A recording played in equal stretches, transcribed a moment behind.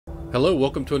Hello,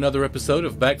 welcome to another episode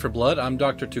of Back 4 Blood. I'm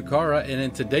Dr. Tukara, and in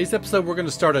today's episode we're going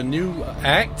to start a new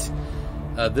act.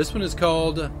 This one is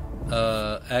called,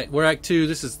 we're Act 2,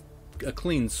 this is a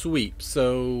clean sweep,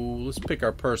 so let's pick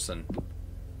our person.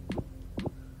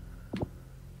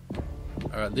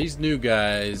 Alright, these new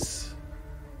guys,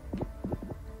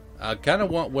 I kind of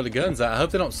want what the guns are. I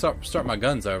hope they don't start my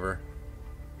guns over.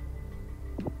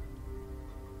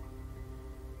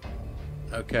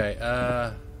 Okay,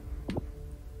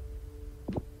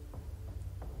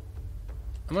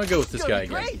 I'm gonna go with this guy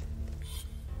again.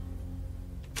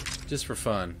 Just for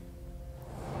fun.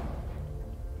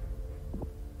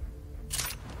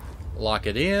 Lock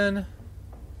it in.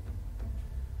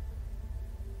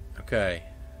 Okay.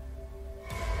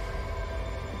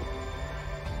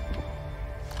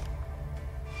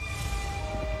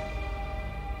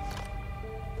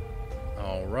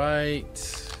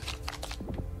 Alright.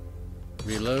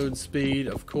 Reload speed,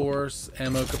 of course.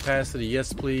 Ammo capacity,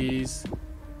 yes please.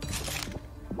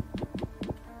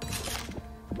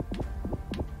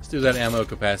 Do that ammo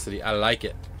capacity. I like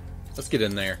it. Let's get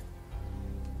in there.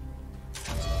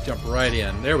 Jump right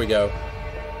in. There we go.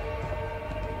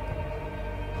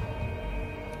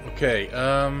 Okay,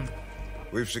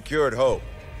 We've secured Hope,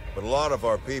 but a lot of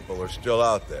our people are still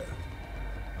out there.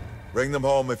 Bring them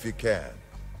home if you can.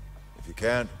 If you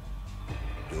can't,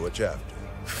 do what you have to.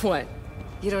 What?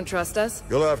 You don't trust us?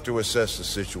 You'll have to assess the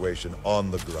situation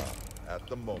on the ground. At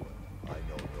the moment, I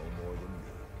know no more than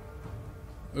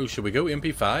you. ooh, should we go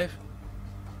MP5?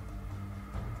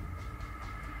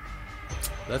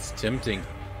 That's tempting.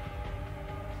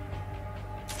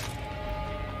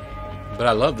 But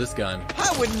I love this gun.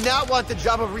 I would not want the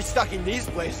job of restocking these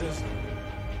places.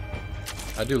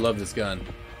 I do love this gun.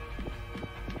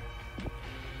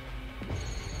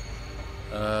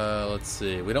 Let's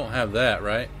see. We don't have that,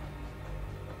 right?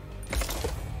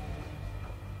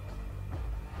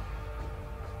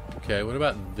 Okay, what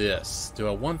about this? Do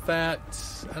I want that?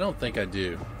 I don't think I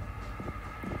do.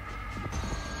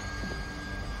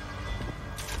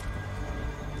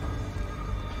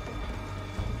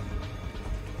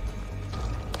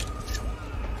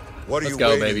 What are Let's you go,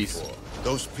 waiting babies. for?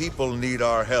 Those people need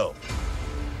our help.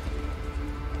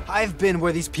 I've been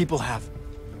where these people have.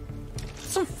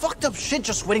 Some fucked up shit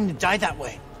just waiting to die that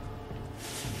way.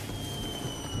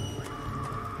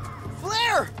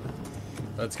 Flare!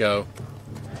 Let's go.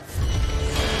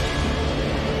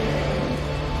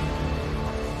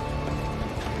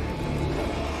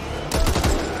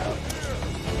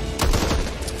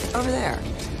 Over there.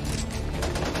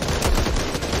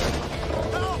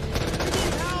 Help!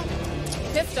 Help!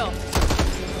 Pistol.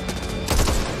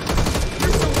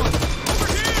 There's someone! Over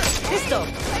here! Pistol.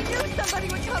 I knew somebody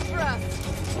would come for us.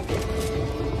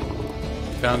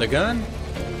 Found a gun?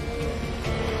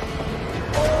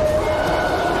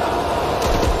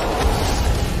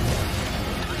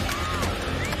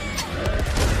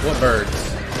 What birds?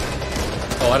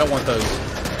 Oh, I don't want those.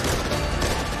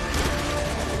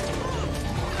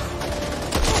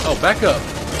 Oh, back up.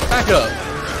 Back up.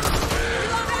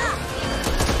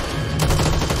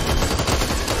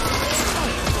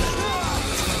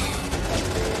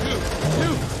 You!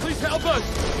 Please help us!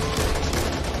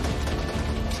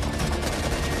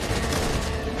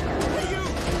 Hey, you!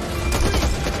 Please!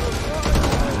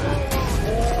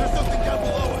 There's something down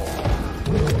below us!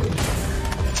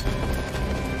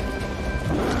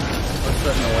 What's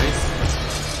that noise?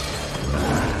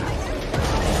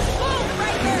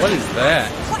 What is that?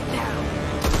 What now?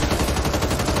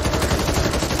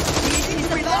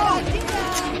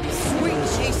 Sweet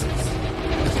Jesus.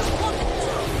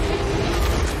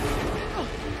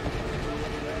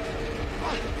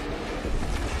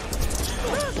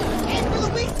 Aim for the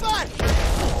weak spot!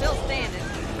 Still standing.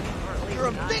 Or at least You're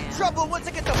in I big am. trouble once I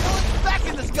get the bullets back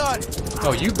in this gun!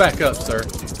 Oh, you back up, sir.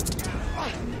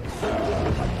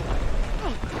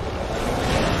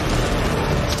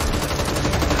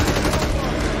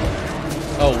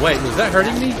 Oh, wait, was that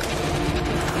hurting me?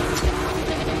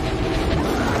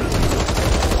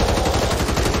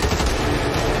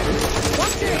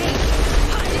 Watch your aim.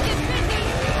 Hunting is busy.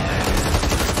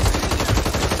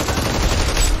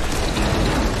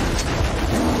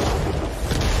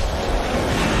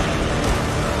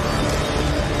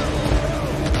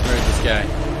 Where's this guy?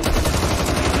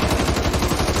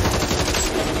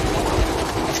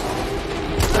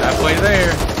 Halfway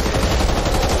there.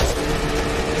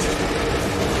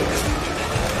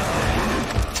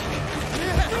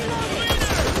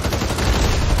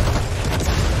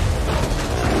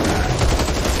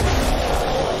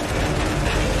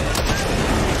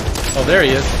 Oh, there he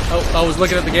is. Oh, I was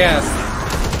looking at the gas.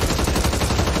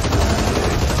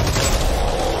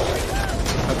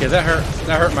 Okay, that hurt.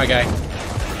 That hurt my guy.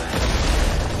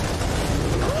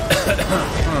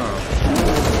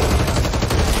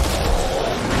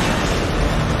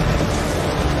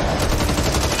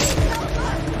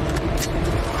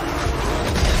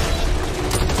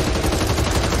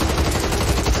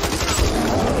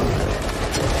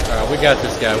 We got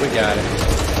this guy. We got it.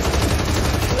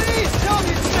 Please tell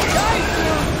me it's the guy!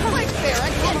 Right there, I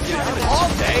can't do it all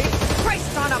day!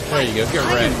 Christ on a There you go. Get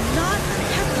wrecked. not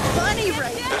funny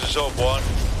right now. This is Hope 1.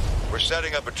 We're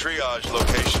setting up a triage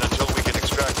location until we can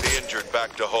extract the injured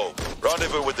back to Hope.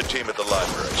 Rendezvous with the team at the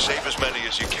library. Save as many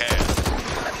as you can.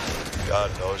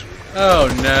 God knows we... Oh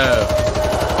no.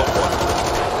 Hope 1.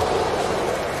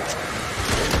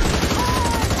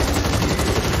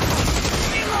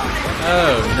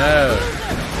 Oh no.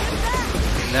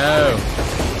 No.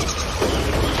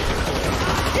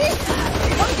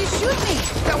 Why did you shoot me?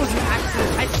 That was an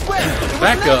accident, I swear! It was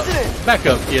Back an up. accident. Back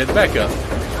up, kid. Back up.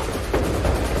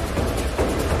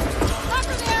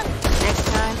 Over there. Next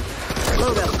time,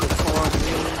 load up before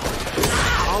me.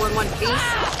 All in one piece?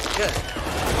 Good.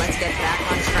 Let's get back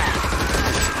on track.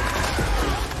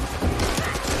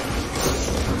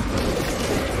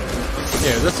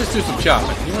 Here, let's just do some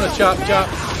chopping. You want to chop? Can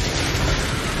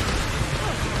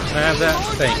I have that?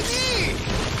 Thanks.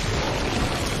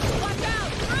 Watch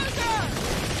out, cruiser!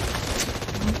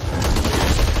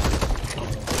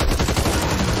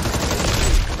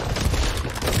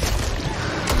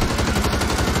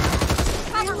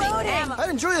 Reloading. I'd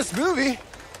enjoy this movie.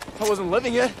 I wasn't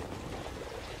living it.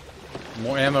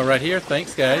 More ammo right here.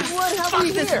 Thanks, guys. What have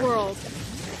we this here. world?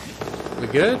 We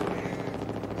good?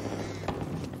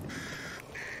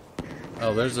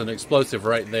 Oh, there's an explosive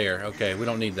right there. Okay, we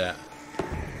don't need that.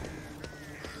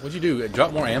 What'd you do?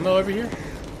 Drop more ammo over here?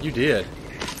 You did.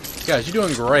 Guys, you're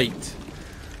doing great.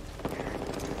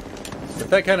 But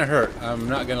that kind of hurt. I'm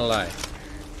not gonna lie.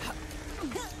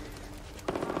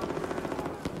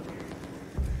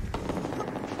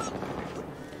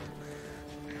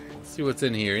 Let's see what's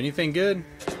in here. Anything good?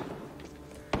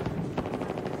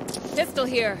 Pistol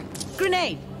here.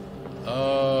 Grenade.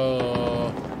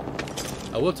 Oh,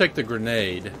 I will take the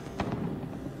grenade.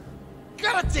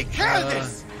 Gotta take care of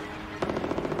this!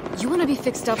 You want to be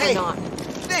fixed up Hey. or not?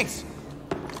 Thanks!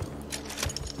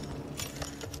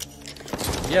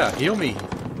 Yeah, heal me.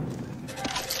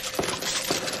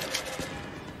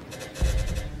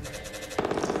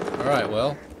 Alright,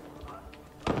 well,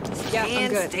 Yeah, I'm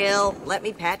Stand good. still. Let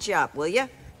me patch you up, will you?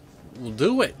 we'll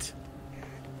do it.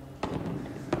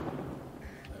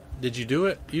 Did you do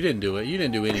it? You didn't do it. You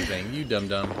didn't do anything. You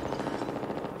dum-dum.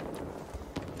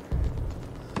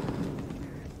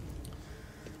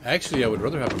 Actually, I would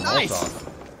rather have a Nice. Molotov.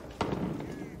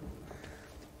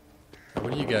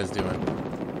 What are you guys doing?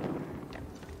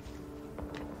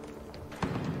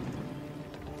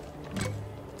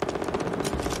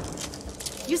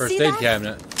 You First see aid that?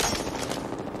 cabinet.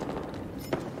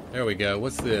 There we go.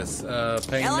 What's this? Pain med,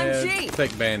 LMG.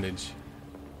 thick bandage.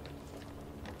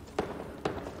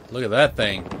 Look at that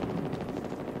thing.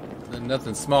 There's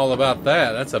nothing small about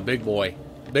that. That's a big boy.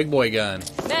 Big boy gun.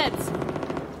 Meds.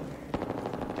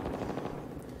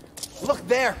 Look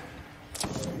there!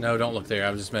 No, don't look there.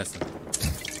 I was just messing.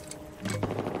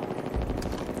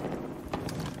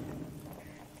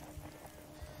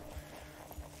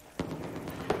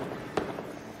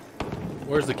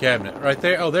 Where's the cabinet? Right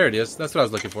there? Oh, there it is. That's what I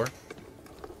was looking for.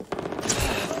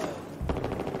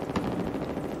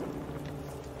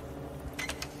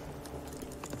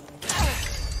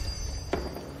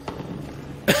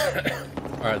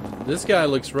 Alright, this guy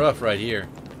looks rough right here.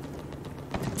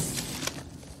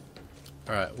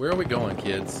 Alright, where are we going,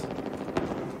 kids?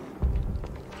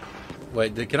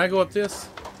 Wait, can I go up this?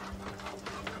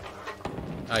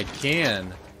 I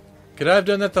can. Could I have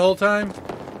done that the whole time?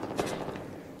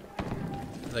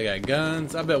 They got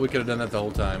guns. I bet we could have done that the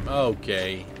whole time.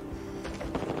 Okay.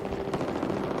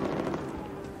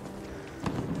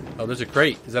 Oh, there's a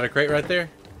crate. Is that a crate right there?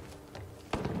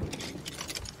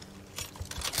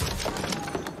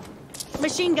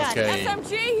 Machine gun. Okay. SMG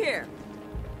here.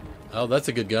 Oh, that's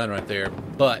a good gun right there.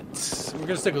 But we're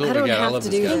gonna stick with I what we don't got. I have love to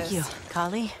this do gun. this. Thank you,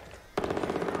 Kali.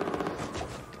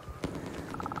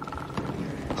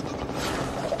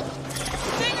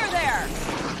 Stinger there.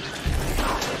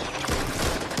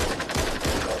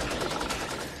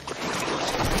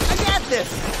 I got this!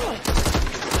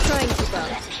 Try and keep up.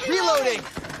 Reloading!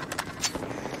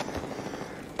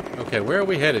 Okay, where are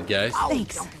we headed, guys?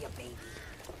 Thanks.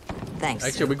 Thanks.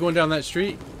 Actually, are we going down that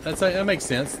street? That makes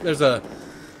sense. There's a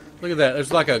look at that.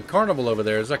 There's like a carnival over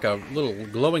there. There's like a little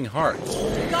glowing heart.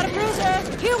 Got a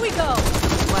bruiser. Here we go.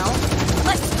 Well,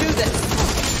 let's do this.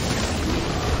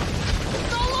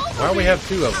 Why don't we have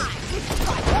two of them?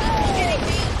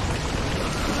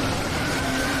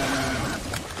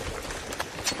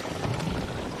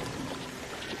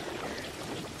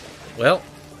 Well,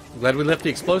 glad we left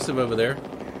the explosive over there.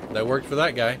 That worked for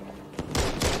that guy.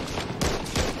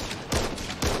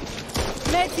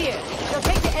 Meds here. They'll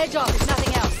take the edge off if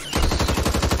nothing else.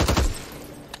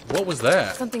 What was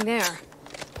that? Something there.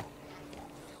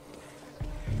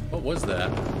 What was that?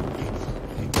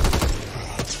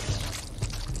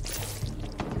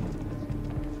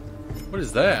 What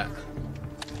is that?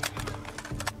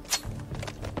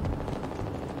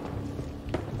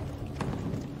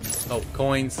 Oh,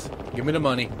 coins. Give me the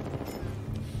money.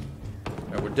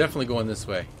 Alright, we're definitely going this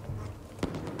way.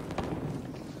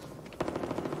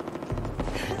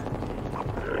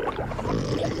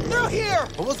 They're here!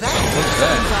 What was that? What is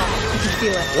that? I can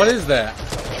feel it. What is that?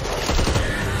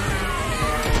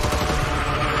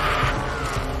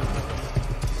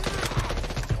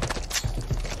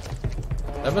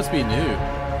 That must be new. You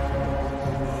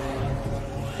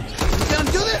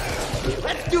gonna do this?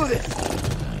 Let's do this!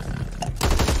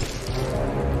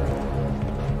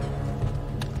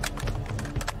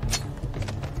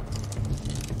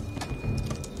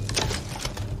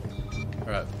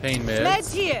 Alright, pain meds.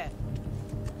 Meds here.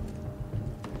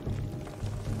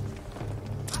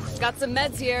 Got some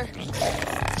meds here. See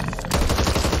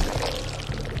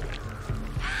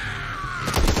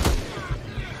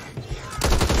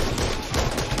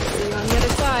you on the other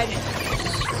side.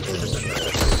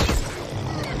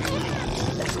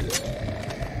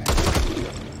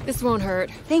 This won't hurt.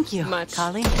 Thank you, Much.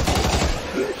 Colleen.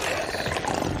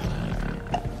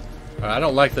 Alright, I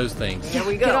don't like those things. Here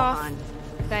we go. Get off. hon.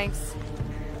 Thanks.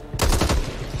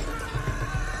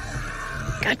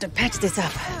 Got to patch this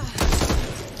up.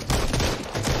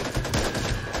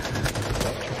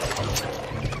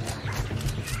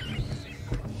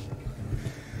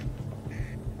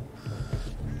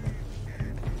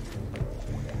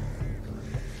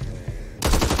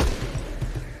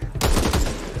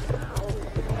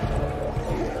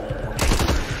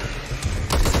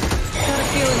 Got a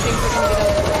feeling things are gonna get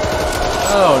ugly.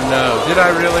 Oh no, did I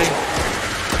really?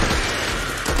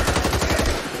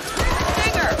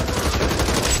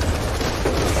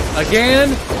 Again?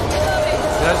 Did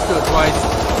I just do it twice?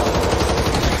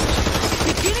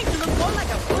 Beginning to look more like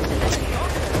a wood than anything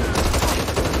else.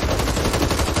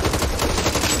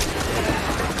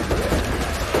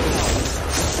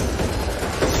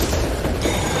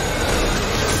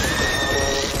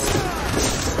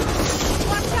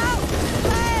 Watch out!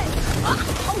 Leg!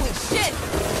 Holy shit!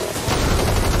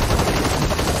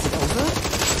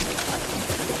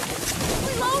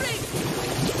 Reloading!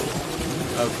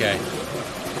 Okay.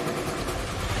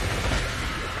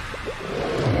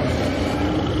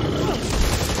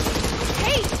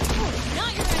 Hey!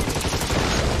 Not your enemy!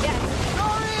 Yes!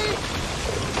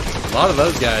 A lot of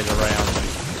those guys around. I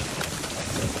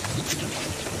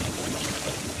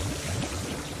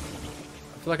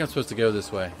feel like I'm supposed to go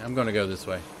this way. I'm going to go this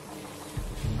way.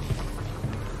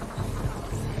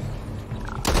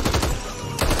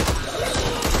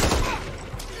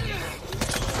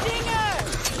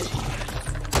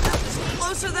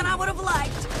 Closer than I would have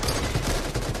liked.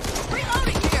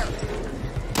 Reloading here!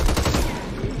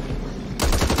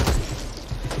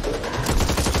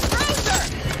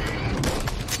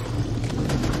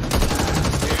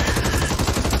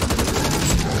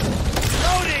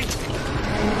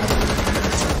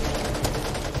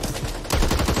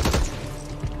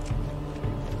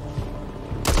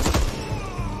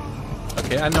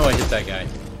 Okay, I know I hit that guy.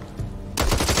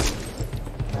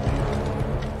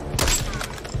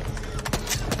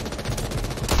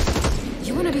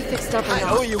 You want to be fixed up or I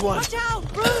not? owe you one. Watch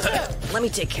out! Bruiser! Let me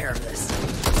take care of this.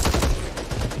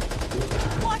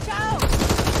 Watch out!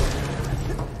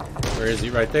 Where is he?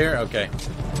 Right there? Okay.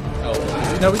 Oh,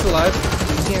 no, he's alive.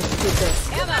 Here, do this.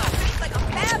 Ammo! Like a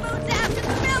baboon down to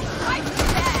the milk pipe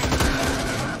that.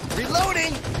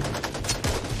 Reloading!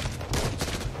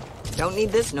 Don't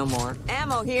need this no more.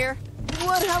 Ammo here.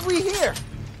 What have we here?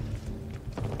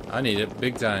 I need it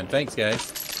big time. Thanks,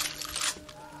 guys.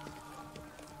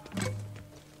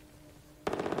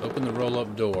 Open the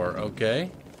roll-up door.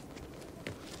 Okay.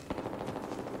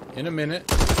 In a minute.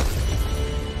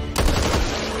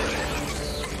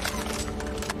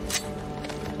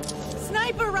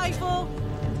 Sniper rifle!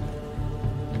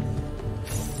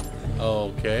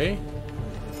 Okay.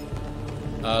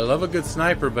 I love a good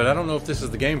sniper, but I don't know if this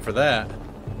is the game for that.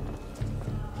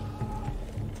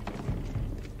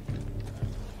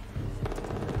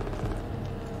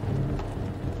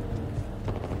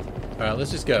 Alright,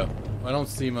 let's just go. I don't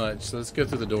see much, so let's go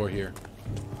through the door here.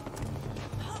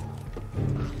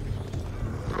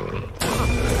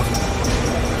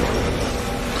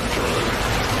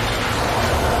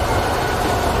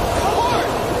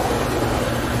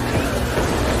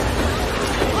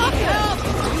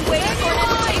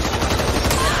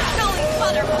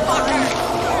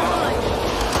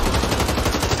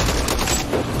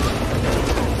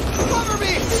 Cover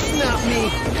me! It's not me.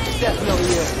 It's definitely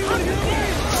you.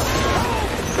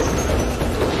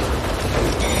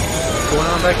 What's going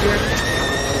on back here?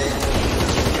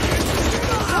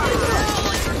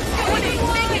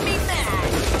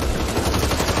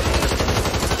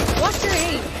 Watch your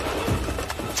aim.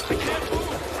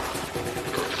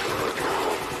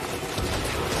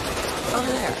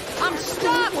 Over there. I'm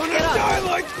stuck. Get up. Die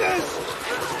like this!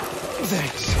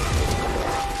 Thanks.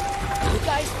 You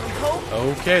guys from Hope?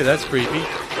 Okay, that's creepy.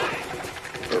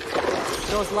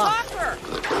 Door's locked.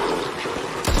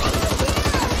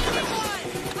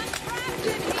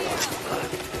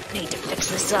 Need to fix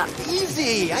this up.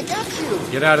 Easy, I got you.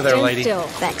 Get out of there, Stand lady. still.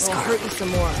 Thanks, I'll Carl. hurt you some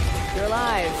more. You're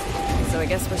alive, so I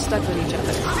guess we're stuck with each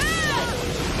other.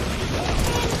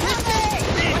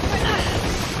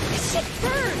 Shit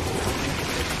burns!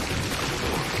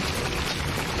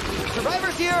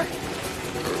 Survivors here.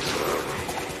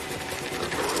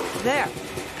 There.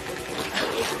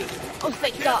 Oh,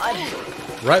 thank God.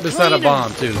 Right beside a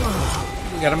bomb, too.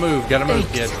 Gotta move, kid.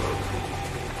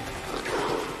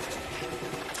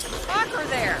 Fucker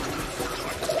there.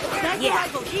 Yeah,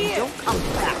 don't come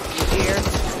back, you hear?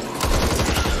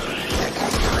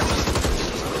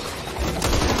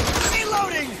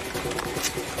 Reloading.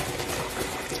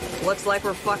 Looks like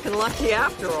we're fucking lucky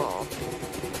after all.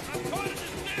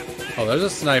 Oh, there's a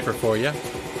sniper for you.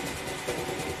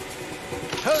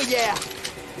 Oh yeah.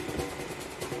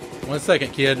 1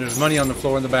 second, kid. There's money on the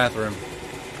floor in the bathroom.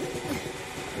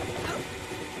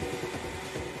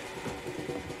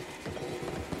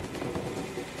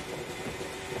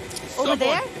 Over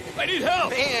there? I need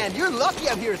help. Man, you're lucky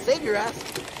I'm here to save your ass.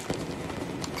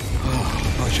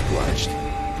 Oh, much obliged.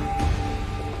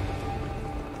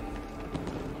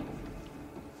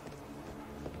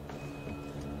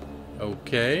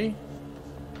 Okay.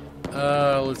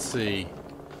 Let's see.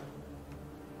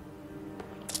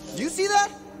 You see that?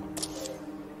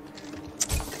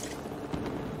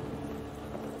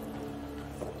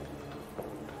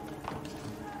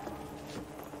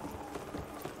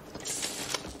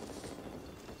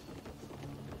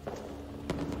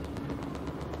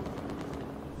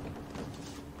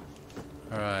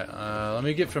 Alright, let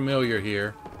me get familiar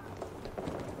here.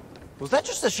 Was that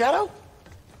just a shadow?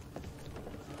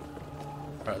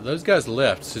 Alright, those guys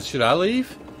left. So should I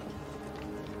leave?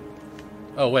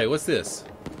 Oh, wait, what's this?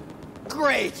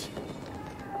 Great.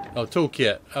 Oh,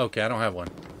 toolkit. Okay, I don't have one.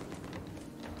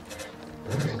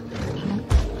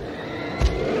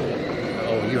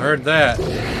 Oh, you heard that.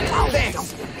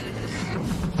 Thanks.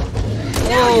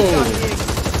 Whoa!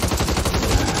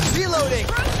 Reloading.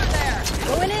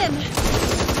 Going in.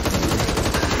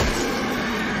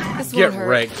 This Get won't hurt.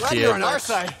 wrecked, Glad you're on kid. our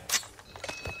side.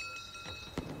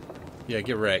 Yeah,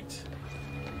 get wrecked.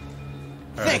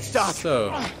 All Thanks, Doc.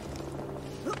 So.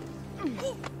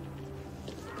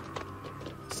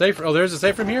 Safe. Oh, there's a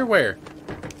safe from here? Where?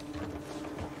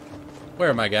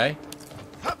 Where, my guy?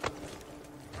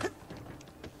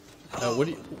 What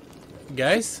do you...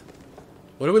 Guys?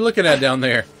 What are we looking at down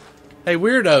there? Hey,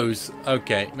 weirdos.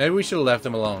 Okay, maybe we should have left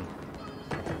them alone.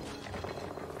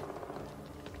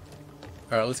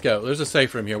 Alright, let's go. There's a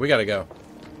safe room here. We gotta go.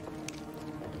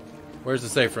 Where's the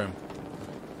safe room?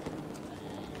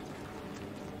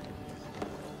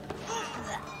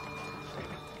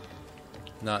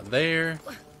 Not there.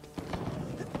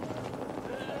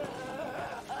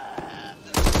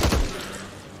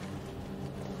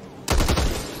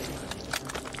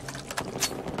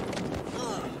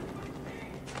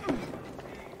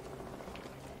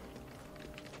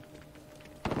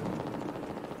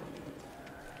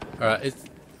 Alright,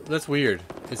 that's weird.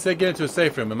 It said get into a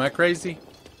safe room. Am I crazy?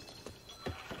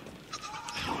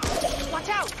 Watch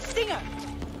out! Stinger!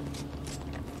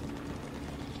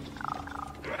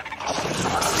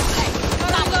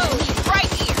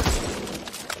 Right here!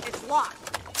 It's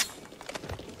locked.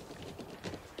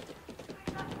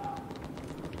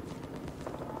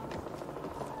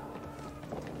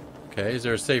 Okay, is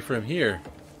there a safe room here?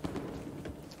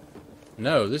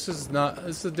 No, this is not.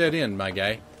 This is a dead end, my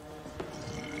guy.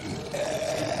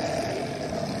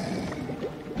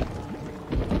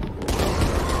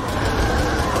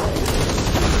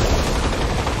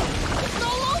 It's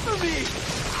all over me.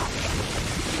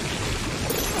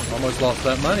 Almost lost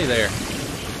that money there.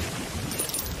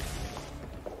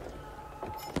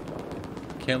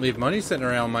 Can't leave money sitting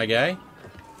around, my guy.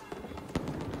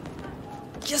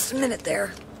 Just a minute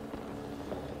there.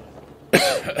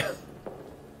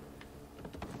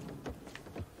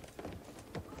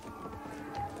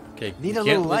 Okay. Need you a can't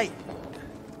little light.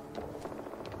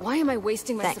 Why am I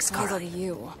wasting my Thanks, supplies Kara. on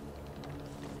you?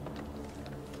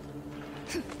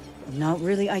 Not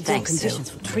really ideal Thanks, conditions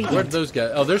Sue. for treatment. Where'd those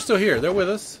guys? Oh, they're still here. They're with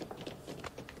us.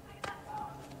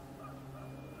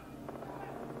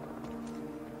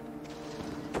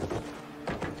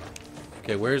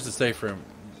 Okay, where's the safe room?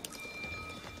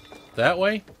 That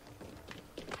way?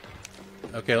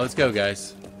 Okay, let's go,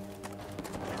 guys.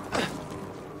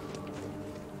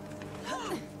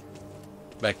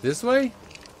 Back this way?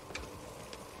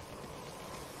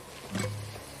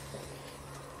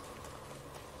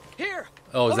 Here.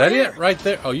 Oh, is Over that here. it? Right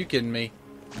there? Oh, you kidding me?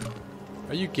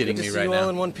 Are you kidding Good to me see right you all now?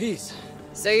 in one piece.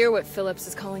 So you're what Phillips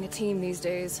is calling a team these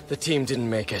days. The team didn't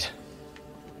make it.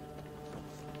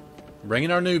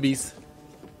 Bringing our newbies.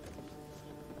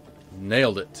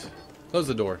 Nailed it. Close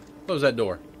the door. Close that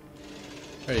door.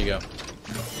 There you go.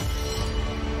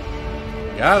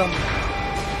 Got him.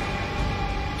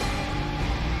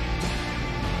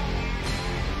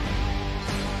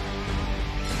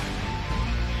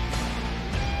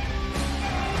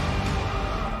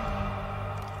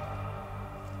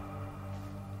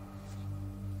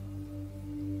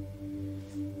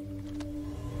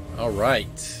 All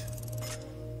right.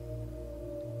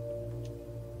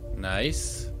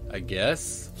 Nice, I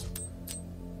guess.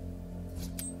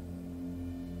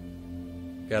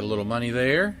 Got a little money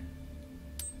there.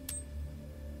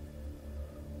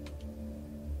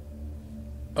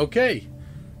 Okay,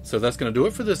 so that's going to do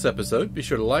it for this episode. Be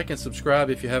sure to like and subscribe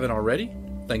if you haven't already.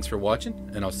 Thanks for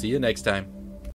watching, and I'll see you next time.